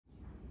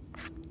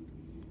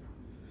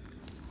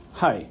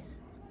Hi,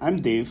 I'm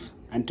Dev,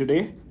 and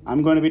today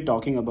I'm going to be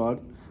talking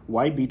about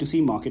why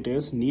B2C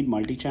marketers need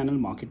multi-channel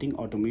marketing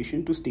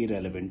automation to stay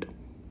relevant.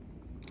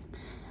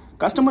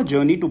 Customer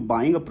journey to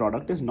buying a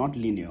product is not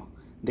linear.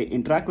 They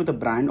interact with a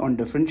brand on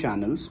different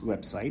channels,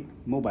 website,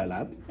 mobile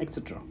app,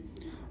 etc.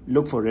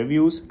 Look for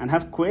reviews and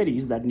have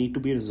queries that need to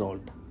be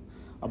resolved.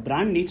 A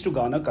brand needs to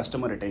garner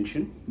customer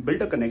attention,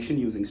 build a connection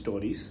using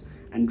stories,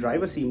 and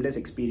drive a seamless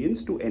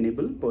experience to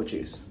enable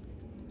purchase.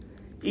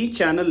 Each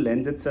channel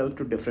lends itself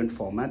to different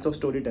formats of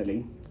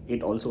storytelling.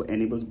 It also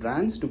enables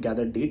brands to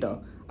gather data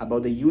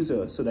about the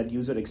user so that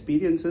user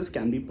experiences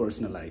can be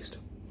personalized.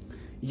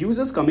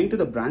 Users coming to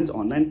the brand's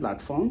online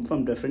platform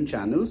from different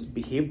channels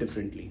behave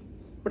differently.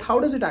 But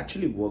how does it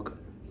actually work?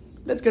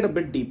 Let's get a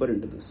bit deeper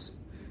into this.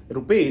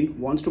 Rupain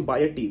wants to buy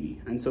a TV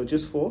and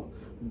searches for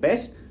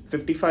best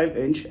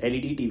 55-inch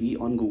LED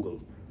TV on Google.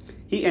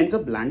 He ends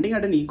up landing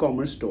at an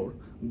e-commerce store,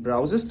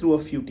 browses through a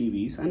few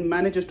TVs and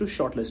manages to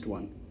shortlist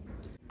one.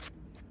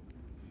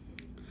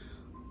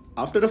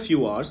 After a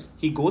few hours,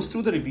 he goes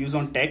through the reviews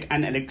on tech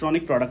and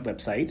electronic product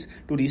websites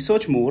to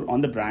research more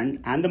on the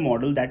brand and the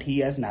model that he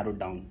has narrowed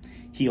down.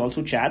 He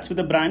also chats with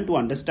the brand to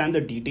understand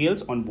the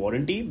details on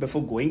warranty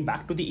before going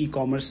back to the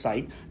e-commerce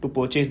site to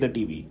purchase the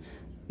TV,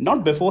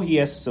 not before he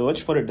has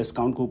searched for a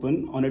discount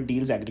coupon on a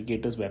deals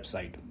aggregator's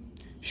website.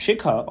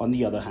 Shikha, on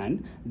the other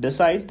hand,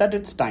 decides that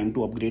it's time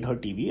to upgrade her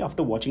TV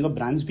after watching a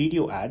brand's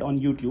video ad on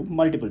YouTube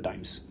multiple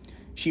times.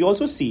 She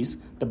also sees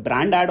the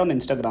brand ad on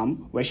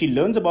Instagram where she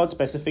learns about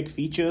specific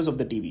features of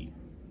the TV.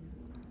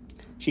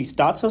 She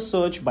starts her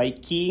search by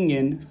keying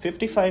in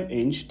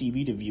 55-inch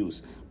TV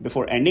reviews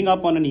before ending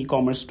up on an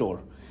e-commerce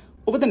store.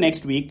 Over the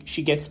next week,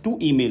 she gets 2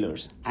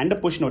 emailers and a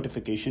push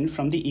notification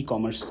from the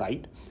e-commerce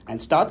site and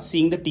starts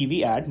seeing the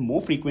TV ad more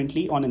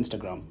frequently on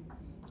Instagram.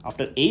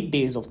 After 8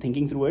 days of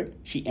thinking through it,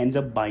 she ends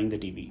up buying the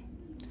TV.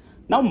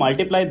 Now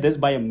multiply this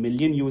by 1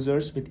 million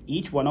users with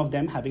each one of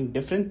them having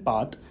different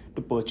path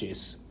to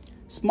purchase.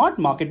 Smart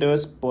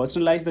marketers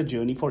personalize the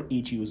journey for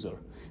each user.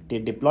 They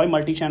deploy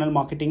multi-channel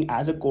marketing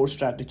as a core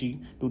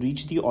strategy to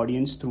reach the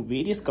audience through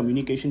various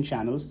communication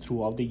channels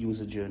throughout the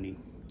user journey.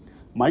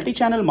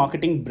 Multi-channel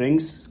marketing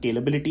brings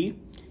scalability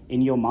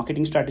in your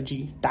marketing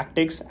strategy,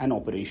 tactics, and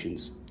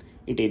operations.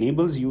 It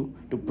enables you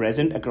to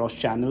present across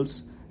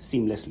channels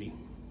seamlessly.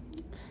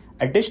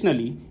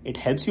 Additionally, it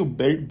helps you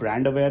build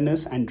brand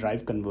awareness and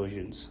drive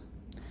conversions.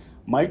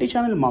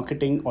 Multi-channel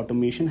marketing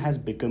automation has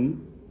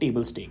become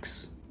table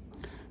stakes.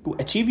 To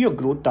achieve your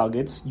growth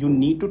targets, you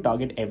need to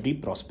target every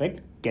prospect,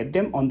 get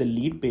them on the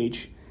lead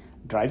page,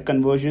 drive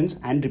conversions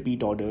and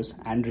repeat orders,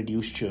 and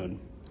reduce churn.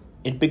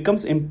 It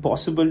becomes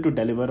impossible to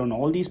deliver on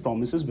all these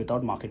promises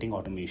without marketing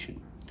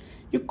automation.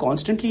 You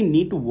constantly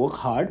need to work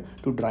hard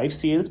to drive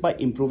sales by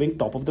improving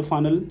top of the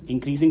funnel,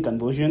 increasing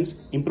conversions,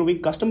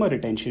 improving customer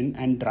retention,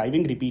 and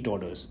driving repeat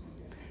orders.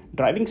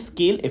 Driving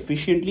scale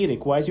efficiently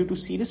requires you to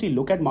seriously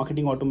look at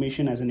marketing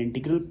automation as an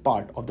integral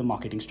part of the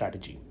marketing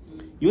strategy.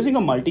 Using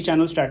a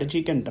multi-channel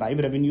strategy can drive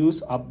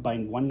revenues up by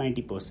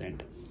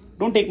 190%.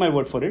 Don't take my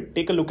word for it,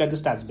 take a look at the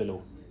stats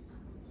below.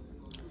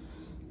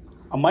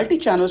 A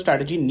multi-channel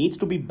strategy needs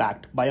to be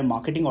backed by a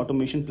marketing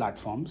automation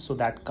platform so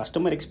that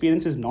customer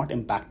experience is not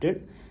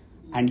impacted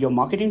and your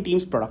marketing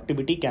team's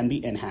productivity can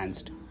be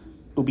enhanced.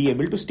 To be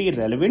able to stay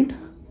relevant,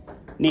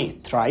 nay,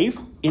 thrive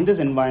in this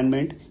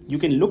environment, you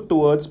can look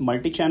towards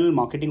multi-channel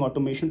marketing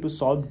automation to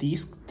solve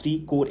these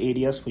 3 core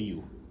areas for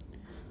you: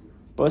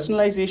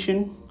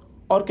 personalization,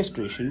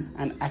 orchestration,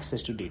 and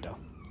access to data.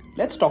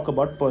 Let's talk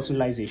about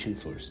personalization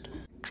first.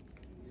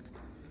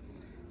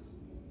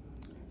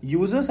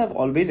 Users have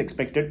always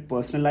expected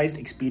personalized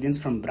experience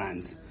from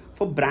brands.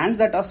 For brands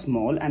that are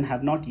small and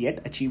have not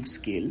yet achieved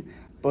scale,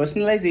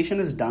 personalization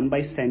is done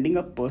by sending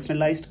a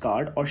personalized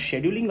card or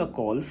scheduling a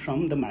call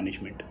from the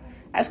management.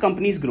 As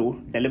companies grow,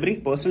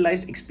 delivering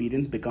personalized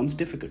experience becomes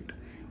difficult.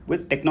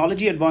 With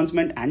technology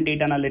advancement and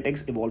data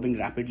analytics evolving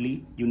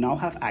rapidly, you now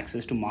have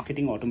access to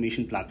marketing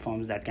automation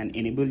platforms that can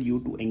enable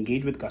you to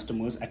engage with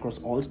customers across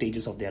all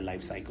stages of their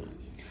life cycle.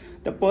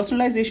 The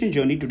personalization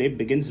journey today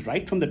begins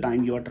right from the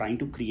time you are trying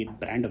to create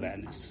brand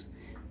awareness.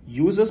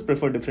 Users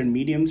prefer different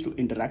mediums to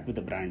interact with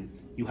the brand.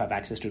 You have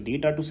access to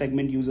data to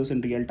segment users in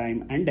real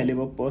time and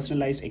deliver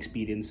personalized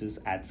experiences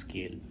at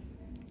scale.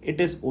 It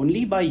is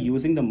only by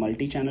using the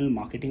multi-channel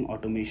marketing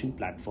automation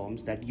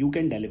platforms that you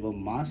can deliver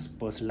mass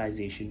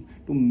personalization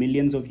to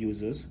millions of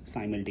users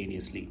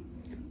simultaneously.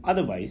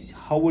 Otherwise,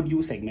 how would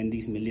you segment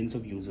these millions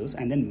of users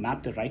and then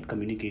map the right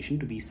communication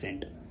to be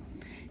sent?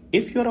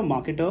 If you're a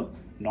marketer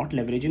not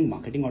leveraging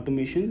marketing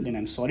automation, then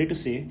I'm sorry to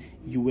say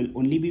you will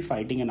only be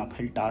fighting an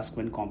uphill task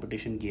when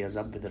competition gears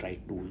up with the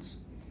right tools.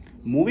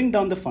 Moving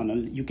down the funnel,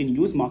 you can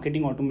use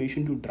marketing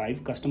automation to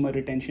drive customer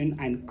retention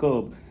and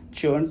curb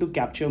churn to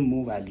capture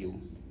more value.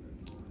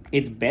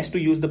 It's best to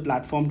use the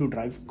platform to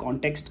drive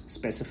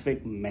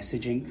context-specific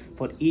messaging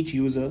for each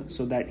user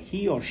so that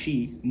he or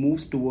she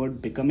moves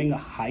toward becoming a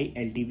high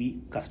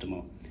LTV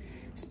customer.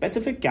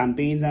 Specific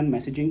campaigns and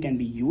messaging can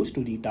be used to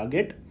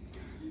retarget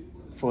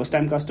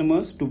first-time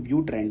customers, to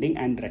view trending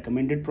and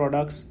recommended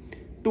products,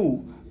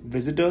 to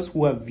Visitors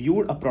who have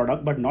viewed a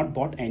product but not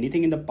bought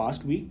anything in the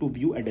past week to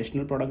view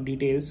additional product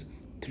details.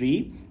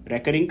 3.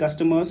 Recurring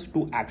customers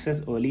to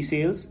access early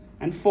sales.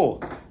 And 4.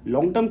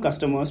 Long-term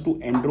customers to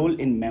enroll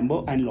in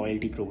member and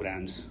loyalty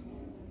programs.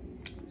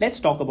 Let's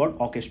talk about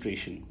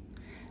orchestration.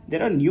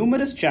 There are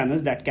numerous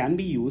channels that can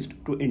be used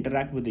to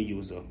interact with the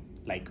user,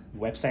 like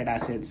website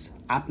assets,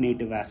 app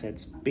native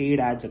assets, paid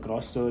ads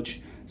across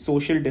search,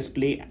 social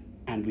display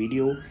and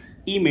video,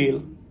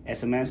 email,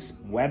 SMS,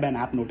 web and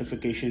app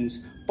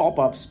notifications,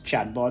 pop-ups,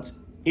 chatbots,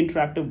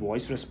 interactive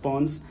voice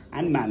response,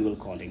 and manual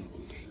calling.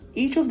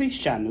 Each of these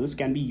channels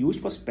can be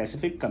used for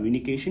specific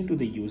communication to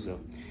the user.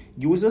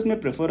 Users may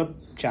prefer a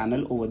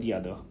channel over the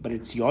other, but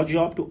it's your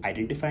job to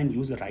identify and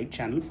use the right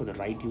channel for the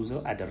right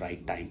user at the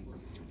right time.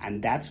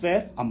 And that's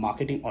where a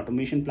marketing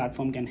automation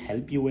platform can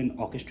help you in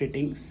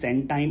orchestrating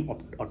send time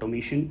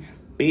automation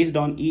based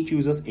on each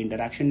user's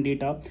interaction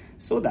data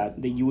so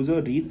that the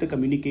user reads the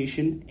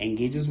communication,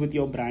 engages with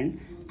your brand,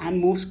 and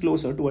moves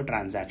closer to a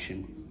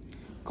transaction.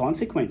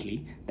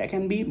 Consequently, there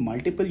can be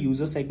multiple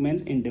user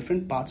segments in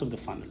different parts of the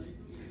funnel,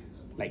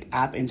 like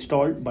app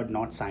installed but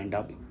not signed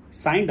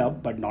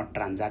up but not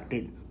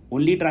transacted,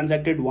 only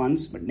transacted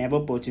once but never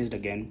purchased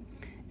again,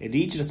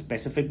 reached a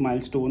specific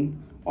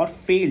milestone, or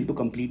failed to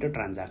complete a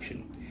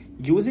transaction.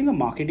 Using a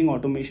marketing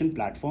automation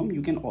platform,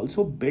 you can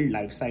also build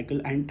lifecycle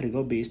and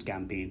trigger-based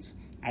campaigns.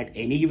 At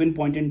any given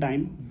point in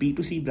time,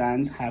 B2C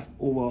brands have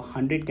over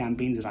 100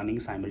 campaigns running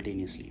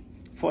simultaneously.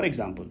 For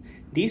example,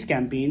 these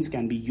campaigns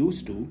can be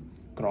used to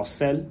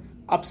cross-sell,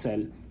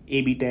 upsell,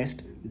 A/B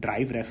test,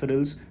 drive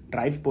referrals,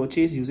 drive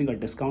purchase using a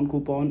discount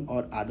coupon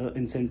or other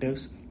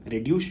incentives,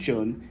 reduce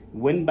churn,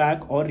 win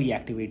back or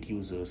reactivate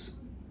users.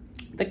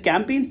 The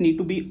campaigns need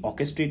to be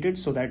orchestrated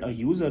so that a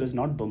user is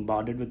not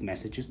bombarded with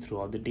messages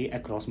throughout the day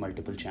across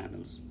multiple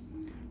channels.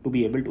 To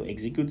be able to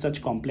execute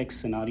such complex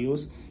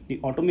scenarios, the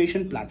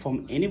automation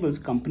platform enables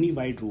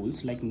company-wide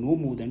rules like no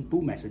more than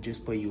 2 messages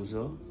per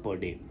user per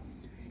day.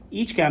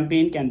 Each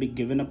campaign can be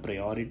given a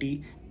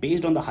priority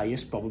based on the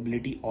highest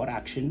probability or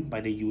action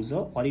by the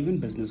user or even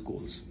business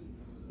goals.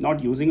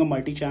 Not using a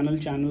multi-channel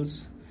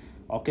channels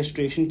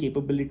orchestration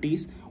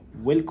capabilities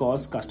will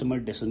cause customer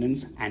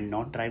dissonance and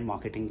not drive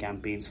marketing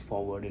campaigns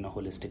forward in a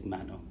holistic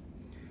manner.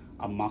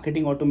 A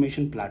marketing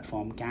automation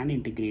platform can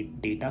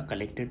integrate data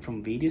collected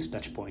from various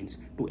touchpoints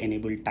to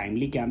enable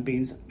timely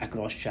campaigns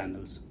across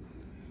channels.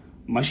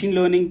 Machine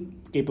learning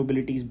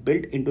capabilities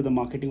built into the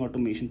marketing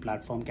automation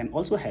platform can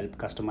also help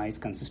customize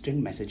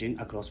consistent messaging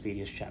across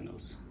various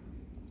channels.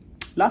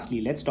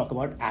 Lastly, let's talk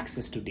about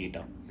access to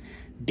data.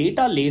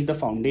 Data lays the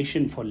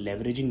foundation for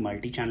leveraging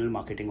multi-channel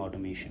marketing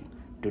automation.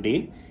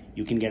 Today,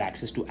 you can get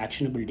access to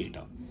actionable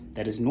data.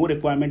 There is no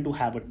requirement to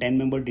have a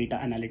 10-member data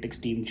analytics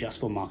team just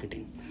for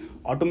marketing.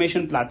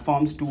 Automation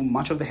platforms do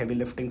much of the heavy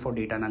lifting for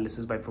data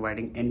analysis by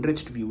providing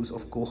enriched views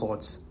of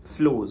cohorts,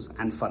 flows,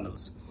 and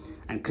funnels,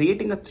 and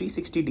creating a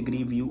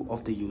 360-degree view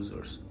of the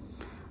users.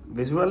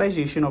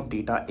 Visualization of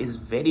data is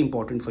very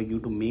important for you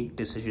to make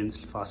decisions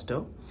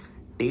faster.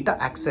 Data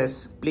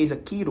access plays a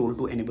key role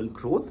to enable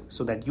growth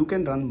so that you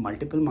can run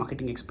multiple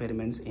marketing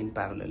experiments in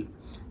parallel.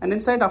 An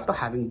insight after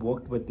having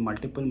worked with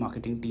multiple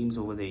marketing teams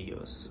over the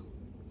years.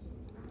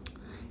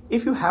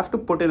 If you have to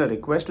put in a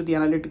request to the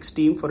analytics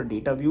team for a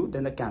data view,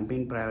 then the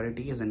campaign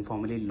priority is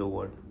informally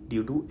lowered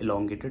due to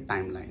elongated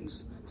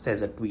timelines,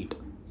 says a tweet.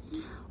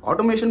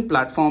 Automation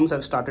platforms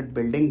have started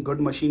building good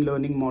machine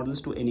learning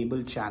models to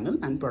enable channel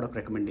and product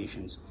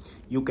recommendations.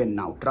 You can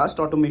now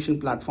trust automation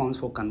platforms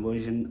for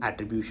conversion,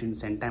 attribution,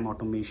 send time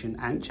automation,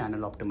 and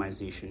channel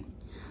optimization.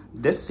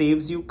 This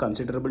saves you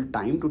considerable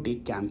time to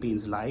take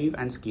campaigns live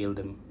and scale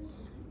them.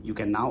 You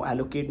can now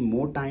allocate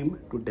more time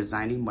to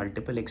designing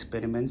multiple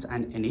experiments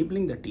and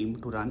enabling the team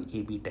to run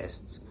A/B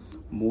tests.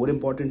 More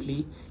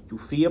importantly, you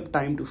free up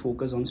time to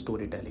focus on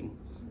storytelling,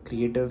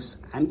 creatives,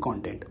 and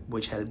content,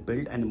 which help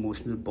build an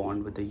emotional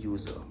bond with the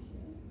user.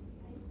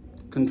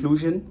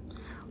 Conclusion: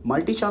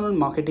 multi-channel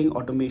marketing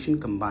automation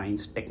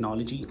combines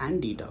technology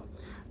and data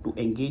to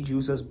engage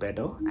users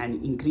better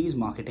and increase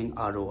marketing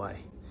ROI.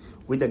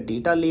 With the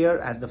data layer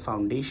as the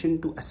foundation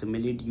to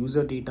assimilate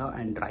user data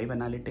and drive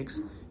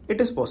analytics, it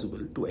is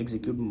possible to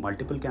execute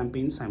multiple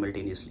campaigns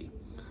simultaneously.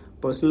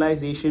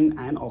 Personalization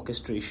and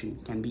orchestration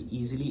can be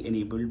easily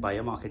enabled by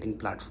a marketing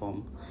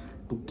platform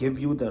to give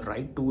you the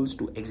right tools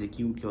to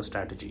execute your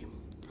strategy.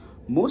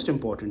 Most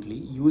importantly,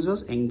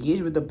 users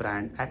engage with the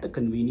brand at a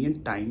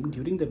convenient time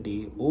during the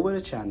day over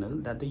a channel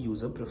that the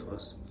user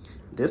prefers.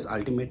 This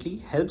ultimately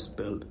helps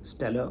build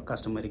stellar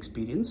customer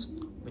experience,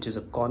 which is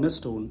a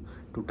cornerstone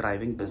to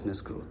driving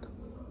business growth.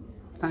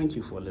 Thank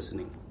you for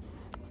listening.